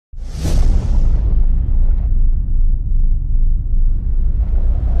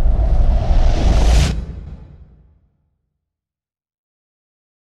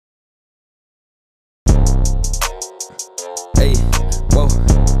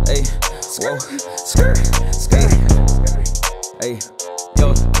Whoa, skirt, skate. Hey,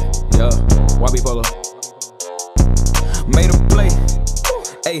 yo, YB Polo. Made a play.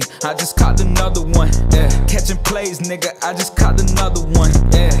 Hey, I just caught another one. Yeah. Catching plays, nigga, I just caught another one.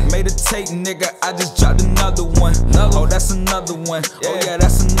 Yeah. Made a tape, nigga, I just dropped another one. Oh, that's another one. Yeah. Oh yeah,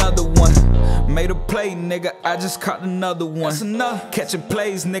 that's another one. Made a play, nigga, I just caught another one. That's enough. Catching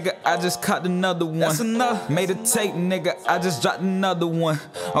plays, nigga, I just caught another one. That's enough. Made a tape, nigga, I just dropped another one.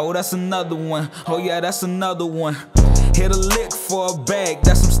 Oh, that's another one. Oh yeah, that's another one. Hit a lick for a bag,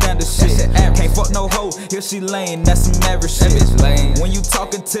 that's some standard shit. Can't fuck no hoe, if she lame, that's some average shit. When you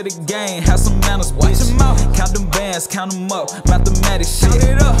talking to the game, have some manners, bitch. Count them bands, count them up, mathematics shit.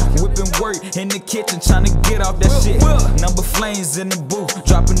 Whipping work in the kitchen, trying to get off that shit. Number flames in the booth,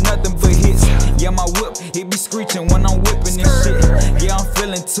 dropping nothing but hits. Yeah, my whip, it be screeching when I'm whipping this shit. Yeah, I'm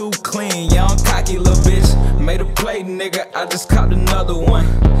feeling too clean, yeah, I'm cocky, little bitch. Made a play, nigga, I just caught another one.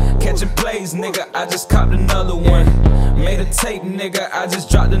 Catching plays, nigga, I just caught another one. Made a tape, nigga, I just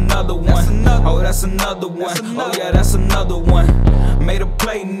dropped another one. Oh, that's another one. Oh yeah, that's another one. Made a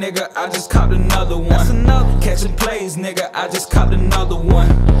play, nigga, I just caught another one. Catching plays, nigga, I just caught another one.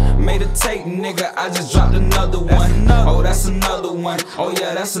 Made a tape, nigga, I just dropped another one. Oh, that's another one. Oh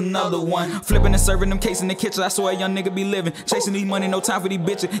yeah, that's another one. Flipping and serving them cakes in the kitchen, I swear a young nigga be living. Chasing these money, no time for these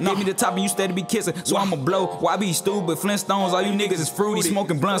bitches. Give me the top and you steady be kissing. So I'ma blow, why be stupid? Flintstones, all you niggas is fruity.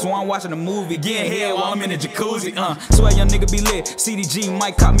 Smoking blunts while I'm watching a movie. Getting head while I'm in the jacuzzi. Swear young nigga be lit. CDG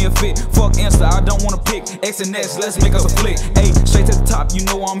might caught me a fit. Fuck Insta, I don't wanna pick. X and S, let's make us a flick. Ayy, straight to the top, you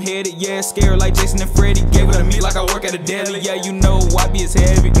know I'm headed. Yeah, scared like Jason and Freddy. Gave it to me like I work at a deli. Yeah, you know YB is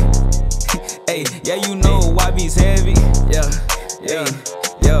heavy. Hey, yeah, you know YB is heavy. Yeah.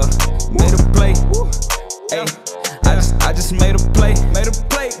 Made a play. Hey, I just made a play. Made a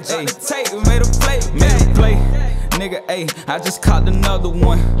play. Hey, made a play. Made a play. Nigga, ayy, I just caught another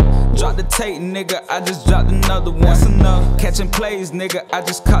one. Drop the tape, nigga, I just dropped another one. That's enough. Catching plays, nigga, I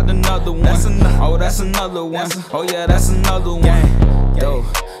just caught another one. That's enough. Oh, that's another one. Oh yeah, that's another one. Dope,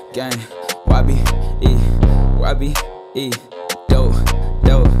 gang, YB, dope.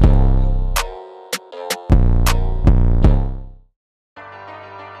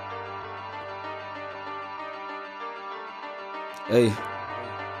 Hey,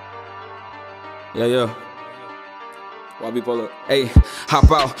 yeah. YB Polo. Hey, hop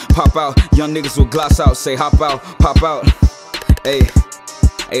out, pop out. Young niggas with gloss out. Say hop out, pop out. Hey,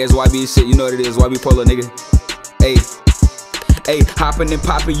 it's YB shit. You know what it is. YB Polo, nigga. Hey, hopping and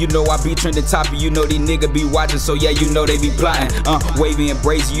popping, you know I be trending topping. You know these niggas be watching, so yeah, you know they be plotting. Wavy and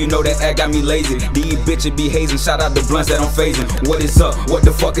brazy, you know that act got me lazy. These bitches be hazing, shout out the blunts that I'm phasing. What is up? What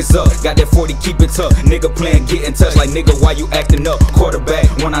the fuck is up? Got that 40, keep it tough. Nigga playing, get in touch like nigga, why you acting up? Quarterback,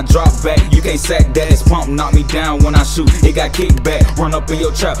 when I drop back, you can't sack that. It's pump, knock me down when I shoot. It got kickback, run up in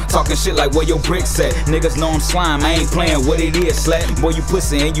your trap, talking shit like where your bricks at. Niggas know I'm slime, I ain't playing what it is, slack. Boy, you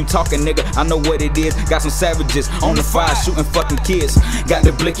pussy and you talking, nigga, I know what it is. Got some savages on the fire, shooting fucking kids. Got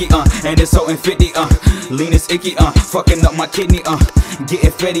the blicky, and it's holding 50, lean is icky, fucking up my kidney,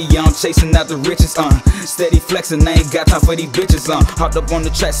 getting fetty, I'm chasing out the riches, steady flexing, I ain't got time for these bitches, hopped up on the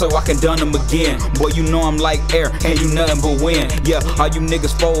track so I can done them again. Boy, you know I'm like air, ain't you nothing but win. Yeah, all you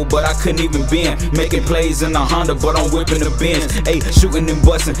niggas fold, but I couldn't even bend. Making plays in a Honda, but I'm whipping the Benz. Ayy, shooting and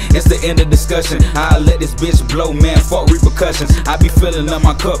busting, it's the end of discussion. I let this bitch blow, man, fuck repercussions. I be filling up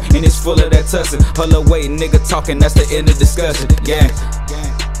my cup, and it's full of that tussin'. Hold up, wait, nigga talking, that's the end of discussion. Gang,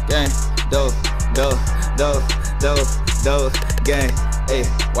 dope, gang. Hey,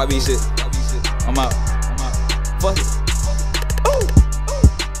 YB shit. I'm out. Fuck it.